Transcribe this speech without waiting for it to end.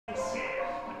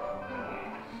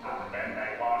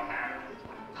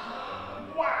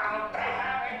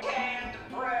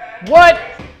What?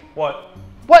 What?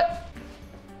 What?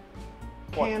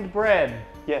 Canned bread.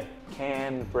 Yeah,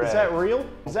 canned bread. Is that real?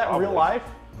 Is that Probably. real life?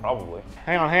 Probably.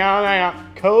 Hang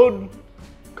on. Code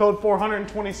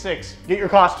 426. Get your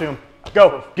costume.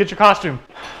 Go. Get your costume.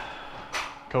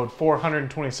 Code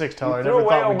 426. Tell her I You threw never away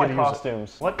thought all we'd my get to use it.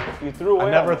 costumes. What? You threw away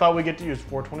I never all thought we'd get to use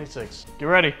 426. Get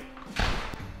ready.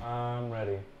 I'm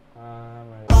ready.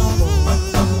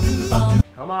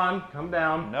 Come on, come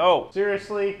down. No.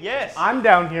 Seriously? Yes. I'm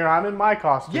down here. I'm in my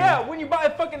costume. Yeah, when you buy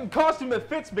a fucking costume that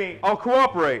fits me, I'll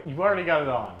cooperate. You've already got it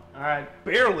on. All right.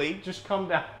 Barely. Just come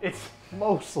down. It's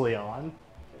mostly on.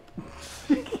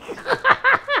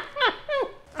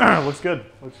 Looks good.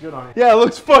 Looks good on you. Yeah, it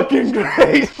looks fucking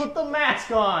great. Put the mask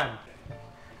on.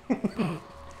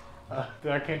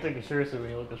 I can't take you seriously when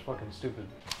you look this fucking stupid.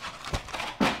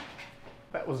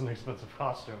 That was an expensive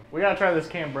costume. We gotta try this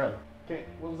canned bread. Okay,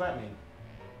 what does that mean?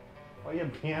 Oh, you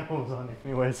have pianos on you.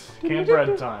 Anyways, canned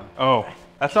bread time. Oh,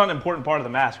 that's not an important part of the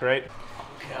mask, right?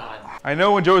 God. I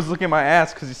know when Joey's looking at my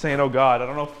ass because he's saying, oh God. I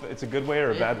don't know if it's a good way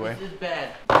or a bad way. This is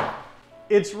bad.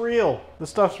 It's real. The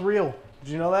stuff's real.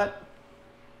 Did you know that?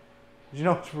 Did you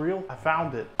know it's real? I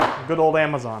found it. Good old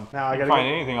Amazon. Now I gotta Find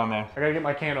anything on there. I gotta get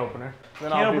my can opener.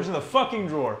 Then Can opener's in the fucking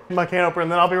drawer. my can opener,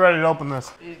 and then I'll be ready to open this.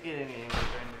 Please get an angle grinder.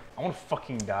 I want to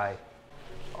fucking die.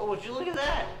 Oh, would you look at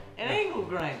that? An angle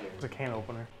grinder. It's a can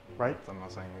opener, right? I'm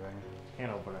not saying anything. Can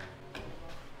opener. What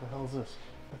the hell is this?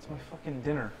 That's my fucking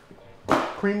dinner.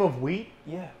 Cream of wheat?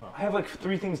 Yeah. I have like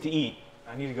 3 things to eat.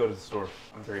 I need to go to the store.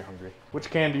 I'm very hungry. Which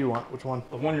can do you want? Which one?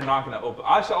 The one you're not gonna open.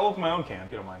 Actually, I'll open my own can.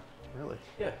 If you don't mind. Really?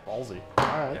 Yeah. Ballsy. All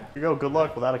right. Here you go. Good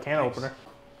luck without a can opener.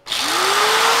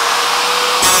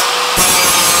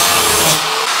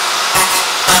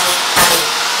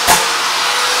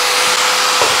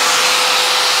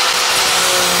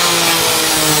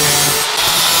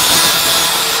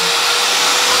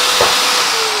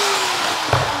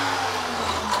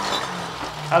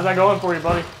 How's that going for you,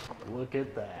 buddy? Look at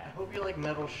I that. hope you like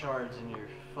metal shards in your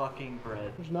fucking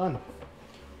bread. There's none.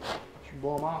 Should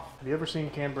blow them off. Have you ever seen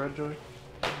canned bread, Joey?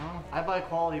 No. I buy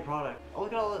quality product. Oh,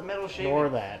 look at all that metal shaving. Or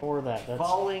that. Or that. That's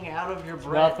Falling out of your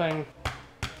bread. nothing.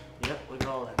 Yep, look at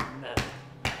all that metal.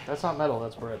 That's not metal.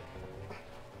 That's bread.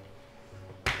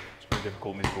 It's pretty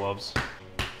difficult in these gloves.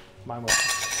 Mine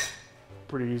was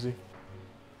pretty easy.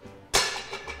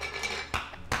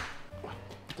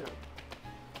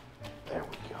 There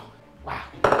we go.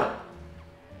 Wow.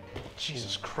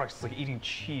 Jesus Christ, it's like eating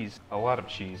cheese. A lot of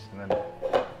cheese, and then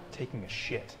taking a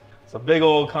shit. It's a big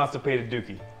old constipated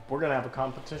dookie. We're gonna have a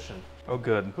competition. Oh,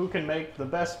 good. Who can make the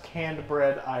best canned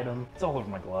bread item It's all over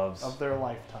my gloves. of their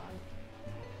lifetime?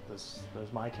 There's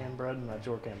my canned bread and that's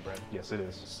your canned bread. Yes, it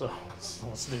is. So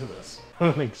let's do this.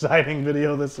 What an exciting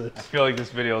video this is. I feel like this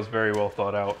video is very well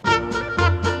thought out. Do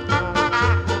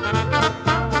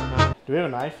we have a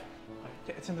knife?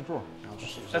 Yeah, it's in the drawer. I'll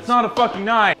just use That's this. not a fucking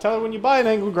knife. Tell her when you buy an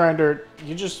angle grinder,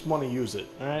 you just want to use it,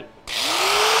 all right?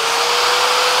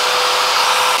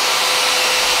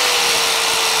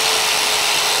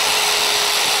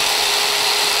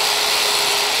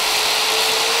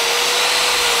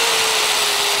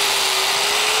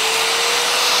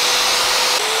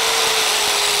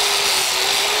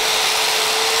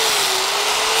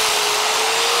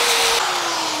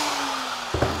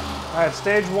 All right,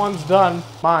 stage 1's done.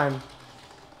 Mine.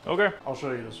 Okay. I'll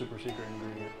show you the super secret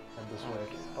ingredient. Head this way.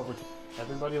 Over to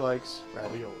everybody likes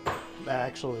ravioli.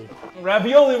 Actually,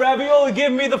 Ravioli,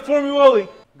 give me the formuoli.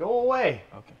 go away.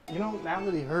 Okay. You know, now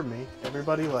that he heard me,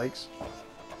 everybody likes.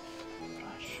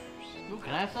 Ooh,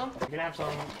 can I have some? You can have some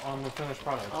on the finished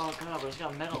product. Oh, God, but it's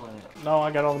got metal in it. No,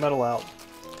 I got all the metal out.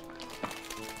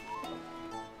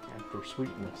 And for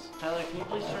sweetness. Tyler, can you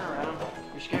please turn around?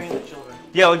 You're scaring the children.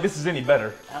 Yeah, like this is any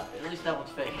better. At least that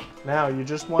one's fake. Now you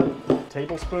just want a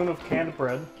tablespoon of canned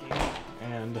bread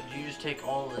and Did you just take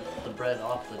all the bread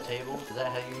off the table? Is that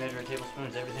how you measure a tablespoon?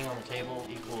 Is everything on the table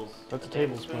equals that's a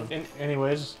tablespoon.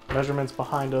 Anyways, measurements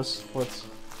behind us.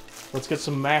 Let's get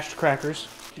some mashed crackers.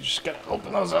 You just gotta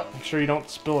open those up. Make sure you don't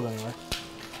spill it anywhere.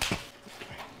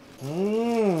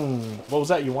 What was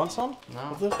that? You want some? No.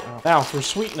 Of this? Oh. Now for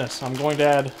sweetness, I'm going to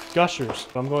add gushers.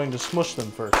 I'm going to smush them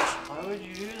first. Why would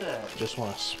you do that? Just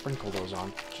want to sprinkle those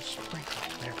on. Just sprinkle.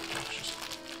 There we go. Just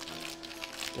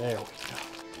there we go.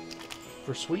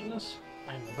 For sweetness,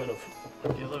 I'm a bit of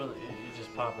You literally, you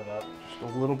just pop it up.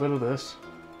 just a little bit of this.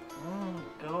 Oh,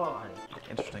 God.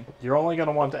 Interesting. You're only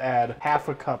gonna want to add half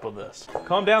a cup of this.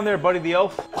 Calm down there, buddy the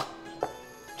elf.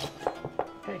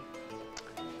 Okay,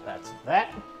 that's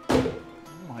that. Oh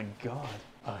my God.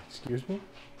 Excuse me?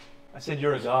 I said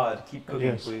you're a god. Keep cooking,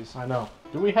 Yes, please. I know.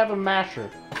 Do we have a masher?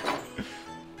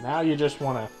 Now you just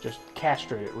want to just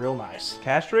castrate it real nice.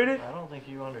 Castrated? I don't think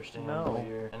you understand No. what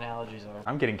your analogies are.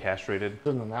 I'm getting castrated.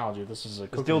 This is an analogy. This is a This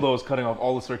cooking, dildo is cutting off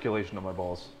all the circulation of my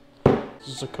balls. this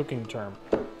is a cooking term.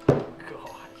 God.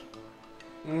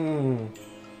 Mmm.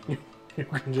 You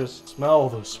can just smell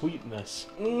the sweetness.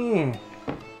 Mmm.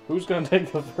 Who's gonna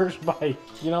take the first bite?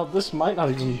 You know, this might not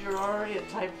even... You're already a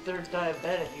type 3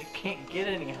 diabetic. You can't get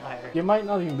any higher. You might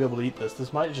not even be able to eat this.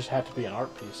 This might just have to be an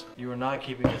art piece. You are not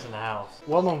keeping this in the house.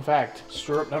 Well-known fact,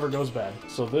 syrup never goes bad.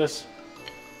 So this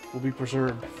will be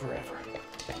preserved forever.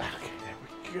 Okay, there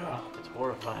we go. It's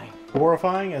horrifying.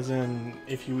 Horrifying, as in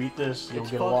if you eat this, you'll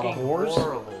It's get a lot of fucking whores.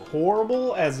 horrible.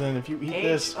 Horrible, as in if you eat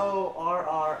this, Horrible.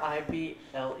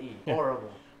 Yeah.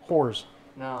 Horrible. whores.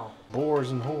 No.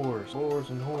 Whores and whores. Whores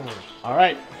and whores. All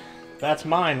right, that's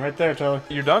mine right there, Tyler.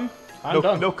 You're done? I'm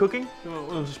done. No cooking?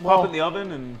 We'll just Well- pop it in the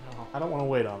oven and... I don't want to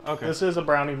wait on it. Okay. This is a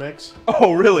brownie mix,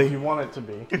 Oh, if really? you want it to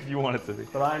be. If you want it to be.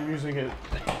 But I'm using it.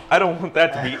 I don't want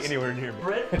that to be anywhere near me.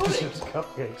 Bread It's pudding. just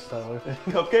cupcakes, Tyler.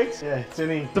 Cupcakes? Yeah, it's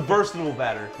any. It's a versatile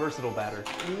batter. Versatile batter.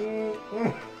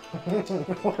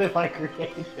 What have I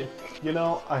created? You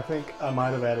know, I think I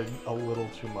might have added a little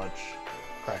too much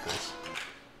crackers.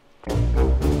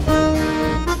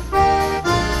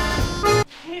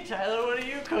 Hey Tyler, what are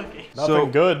you cooking?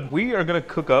 Nothing good. We are gonna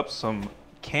cook up some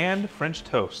canned French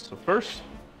toast. So first,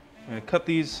 I'm gonna cut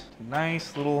these to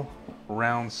nice little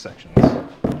round sections.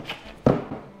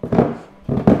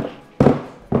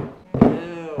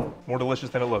 Ew. More delicious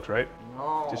than it looks, right?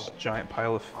 No. Just a giant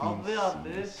pile of I'll fiends. be on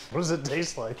this. What does it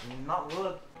taste like? Not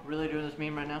good. Really doing this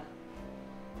meme right now?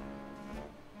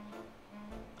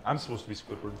 I'm supposed to be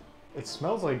Squidward. It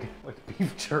smells like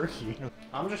beef jerky.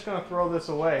 I'm just gonna throw this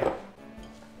away.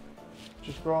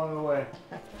 Just throwing it away.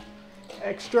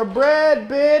 Extra bread,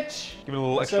 bitch! Give it a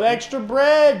little I extra. said extra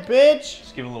bread, bitch!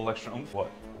 Just give it a little extra oomph.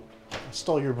 What? I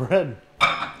stole your bread.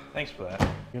 Thanks for that. You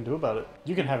can do about it.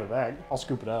 You can have it back. I'll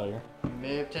scoop it out of here. You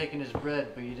may have taken his bread,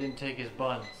 but you didn't take his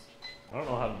buns. I don't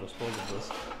know how to dispose of this,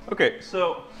 Okay,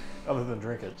 so other than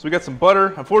drink it. we got some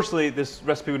butter. Unfortunately, this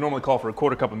recipe would normally call for a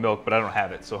quarter cup of milk, but I don't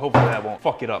have it, so hopefully that won't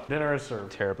fuck it up Dinner is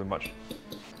served. terribly much.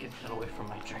 Get that away from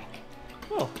my drink.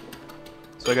 Oh,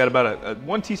 So I got about a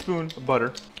 1 teaspoon of butter.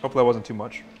 Hopefully that wasn't too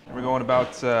much. And we're going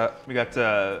about, we got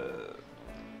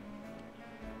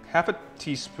half a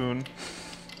teaspoon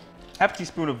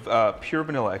of pure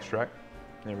vanilla extract.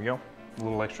 There we go. A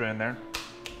little extra in there.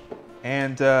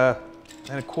 And a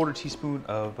quarter teaspoon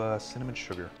of cinnamon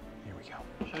sugar. Here we go.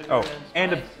 Sugar Oh,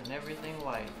 and spice and everything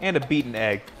white. And a beaten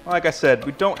egg. Like I said,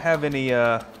 we don't have any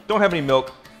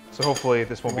milk, so hopefully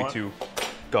this won't be What? too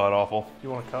god awful. you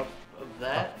want a cup? Of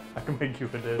that? I can make you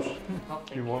a dish. No,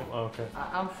 thank You won't? Oh, okay.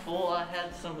 I'm full. I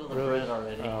had some of the Really? bread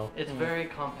already. Oh. It's very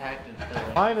compacted.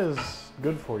 Mine is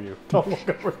good for you. Don't look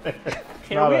over there. It's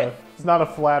Can not we- it's not a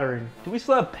flattering. Do we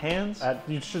still have pans?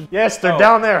 You should. Yes, they're Oh.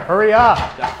 down there. Hurry up!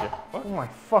 Gotcha. Oh my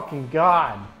fucking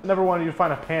god! Never wanted you to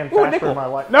find a pan Ooh, a faster nickel. in my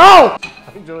life. No!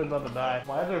 I think Joey's about to die.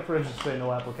 Why does our fridge say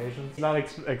no applications? It's not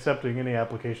accepting any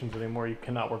applications anymore. You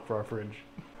cannot work for our fridge.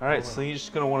 All right, so you're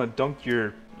just gonna want to dunk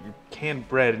your canned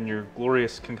bread in your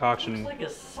glorious concoction. Looks like a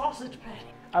sausage patty.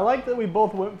 I like that we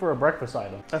both went for a breakfast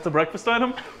item. That's a breakfast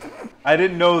item? I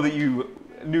didn't know that you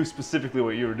knew specifically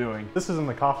what you were doing. This is in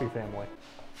the coffee family.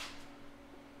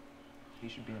 He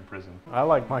should be in prison. I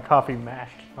like my coffee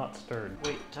mashed, not stirred.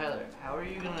 Wait, Tyler, how are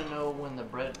you gonna know when the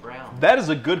bread's brown? That is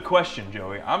a good question,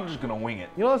 Joey. I'm just gonna wing it.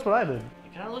 You know, that's what I did.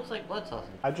 It kind of looks like blood sausage.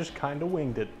 I just kind of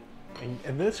winged it.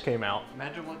 And this came out.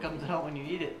 Imagine what comes out when you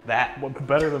eat it. That. What,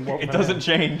 better than what It my- doesn't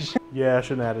change. Yeah, I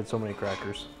shouldn't have added so many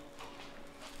crackers.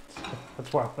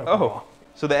 That's why. Oh,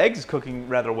 so the egg is cooking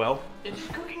rather well. It's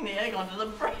just cooking the egg onto the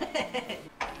bread.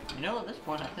 You know, at this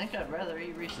point, I think I'd rather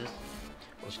eat Reese's.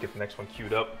 Let's get the next one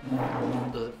queued up.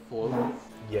 Does it float?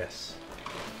 Yes.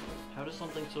 How does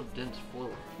something so dense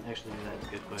float? Actually, that's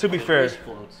a good question. To be It fair- Reese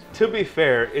floats. To be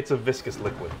fair, it's a viscous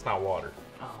liquid. It's not water.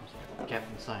 Oh, I'm sorry.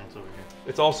 Captain Science over here.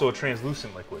 It's also a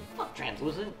translucent liquid. Not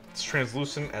translucent. It's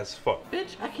translucent as fuck.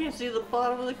 Bitch, I can't see the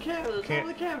bottom of the cabinet. The top Can't-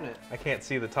 of the cabinet. I can't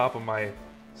see the top of my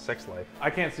sex life.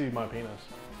 I can't see my penis.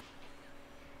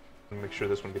 Make sure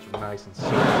this one gets nice and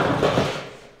soaked.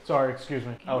 Sorry, excuse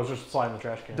me. I was just sliding the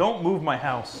trash can. Don't move my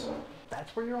house.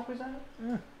 That's where you're always at?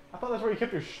 I thought that's where you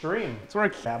kept your stream. That's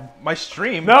where my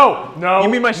stream. No, no. You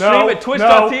mean my no, stream at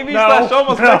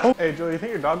twitch.tv/almost? no. Hey, Joey, you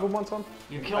think your dog would want some?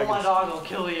 You kill my dog, I'll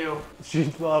kill you.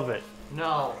 She'd love it.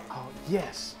 No. Oh,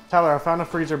 yes. Tyler, I found a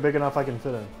freezer big enough I can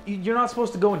fit in. You're not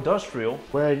supposed to go industrial.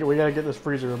 We gotta get this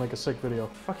freezer and make a sick video.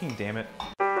 Fucking damn it.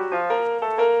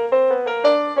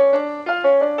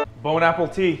 Bone apple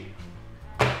tea.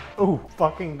 Ooh,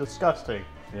 fucking disgusting.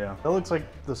 Yeah. That looks like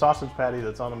the sausage patty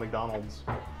that's on a McDonald's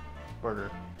burger.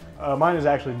 Mine is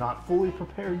actually not fully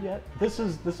prepared yet. This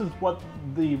is what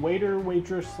the waiter,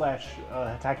 waitress /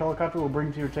 attack helicopter will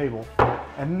bring to your table.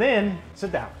 And then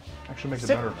sit down. Actually makes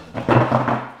Sit- it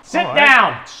better. Sit All right.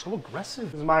 down! So aggressive.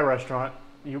 This is my restaurant.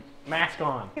 You mask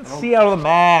on. See out of the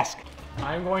mask.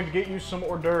 I'm going to get you some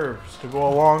hors d'oeuvres to go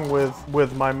along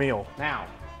with my meal. Now,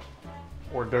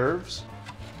 hors d'oeuvres.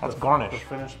 That's The garnish.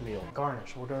 finished meal.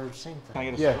 Garnish, hors d'oeuvres, same thing. Can I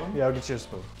get a Yeah, spoon? yeah, I'll get you a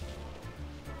spoon.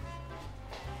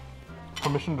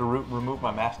 Permission to remove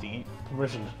my mask to eat.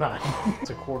 Permission denied. It's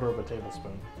a quarter of a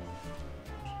tablespoon.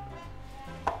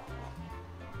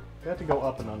 You have to go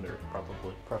up and under,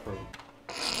 probably, preferably.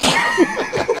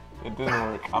 It didn't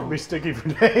work. It'll be sticky for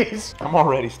days. I'm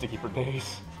already sticky for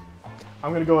days.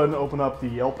 I'm gonna go ahead and open up the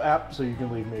Yelp app so you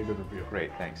can leave me a good review.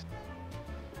 Great, thanks.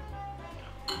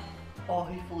 Oh,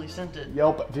 he fully sent it.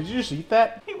 Yelp, did you just eat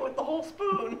that? He went the whole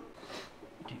spoon.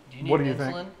 Do you need What do an you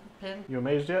think? insulin pin? You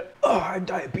amazed yet? Oh, I have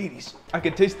diabetes. I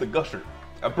can taste the gusher.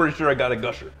 I'm pretty sure I got a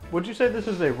gusher. Would you say this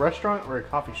is a restaurant or a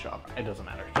coffee shop? It doesn't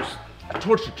matter. Just A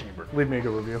torture chamber. leave me a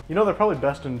good review. You know, they're probably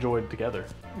best enjoyed together.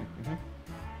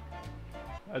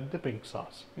 A dipping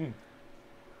sauce.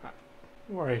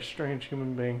 You are a strange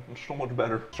human being. It's so much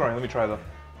better. Sorry, let me try the.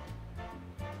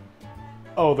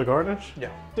 Oh, the garnish? Yeah.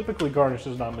 Typically, garnish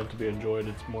is not meant to be enjoyed.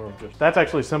 It's more of just... That's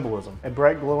actually symbolism. A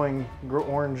bright, glowing,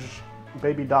 orange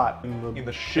baby dot In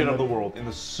the shit of the world, in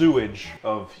the sewage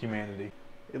of humanity.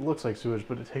 It looks like sewage,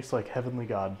 but it tastes like heavenly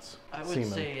gods. I would semen.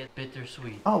 say it's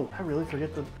bittersweet. Oh, I really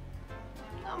forget the...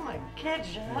 Oh my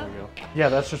ketchup. There we go. Yeah,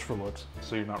 that's just for looks.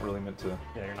 So you're not really meant to.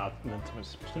 Yeah, you're not meant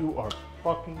to... You are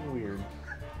fucking weird.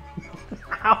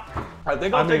 I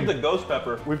think I'll take the ghost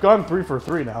pepper. We've gone 3 for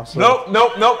 3 now, so...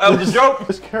 Nope, that was a joke.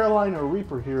 This Carolina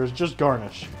Reaper here is just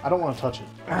garnish. I don't want to touch it.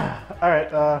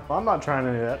 Alright, I'm not trying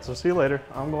any of that, so see you later.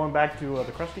 I'm going back to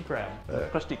the Krusty Krab.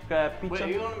 Krusty Krab pizza. Wait, are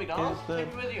you going to McDonald's? is the-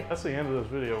 Take me with you. That's the end of this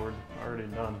video. We're already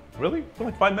done. Really? It's been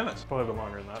like 5 minutes. Probably been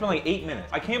longer than It's that. been like 8 minutes.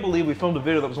 I can't believe we filmed a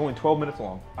video that was only 12 minutes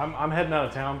long. I'm heading out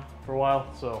of town for a while,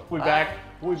 so we'll be Bye. back.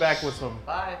 We'll be back with some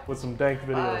Bye. dank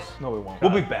videos. Bye. No, we won't. We'll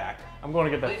be back. I'm going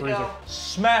to get that Please freezer. go.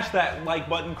 Smash that like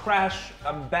button, crash,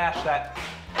 bash that.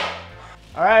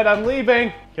 All right, I'm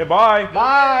leaving. Okay, bye.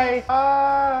 Bye.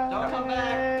 Bye. Don't come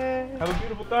back. Have a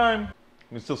beautiful time.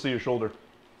 You can still see your shoulder.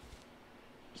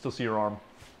 Still see your arm.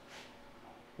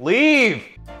 Leave!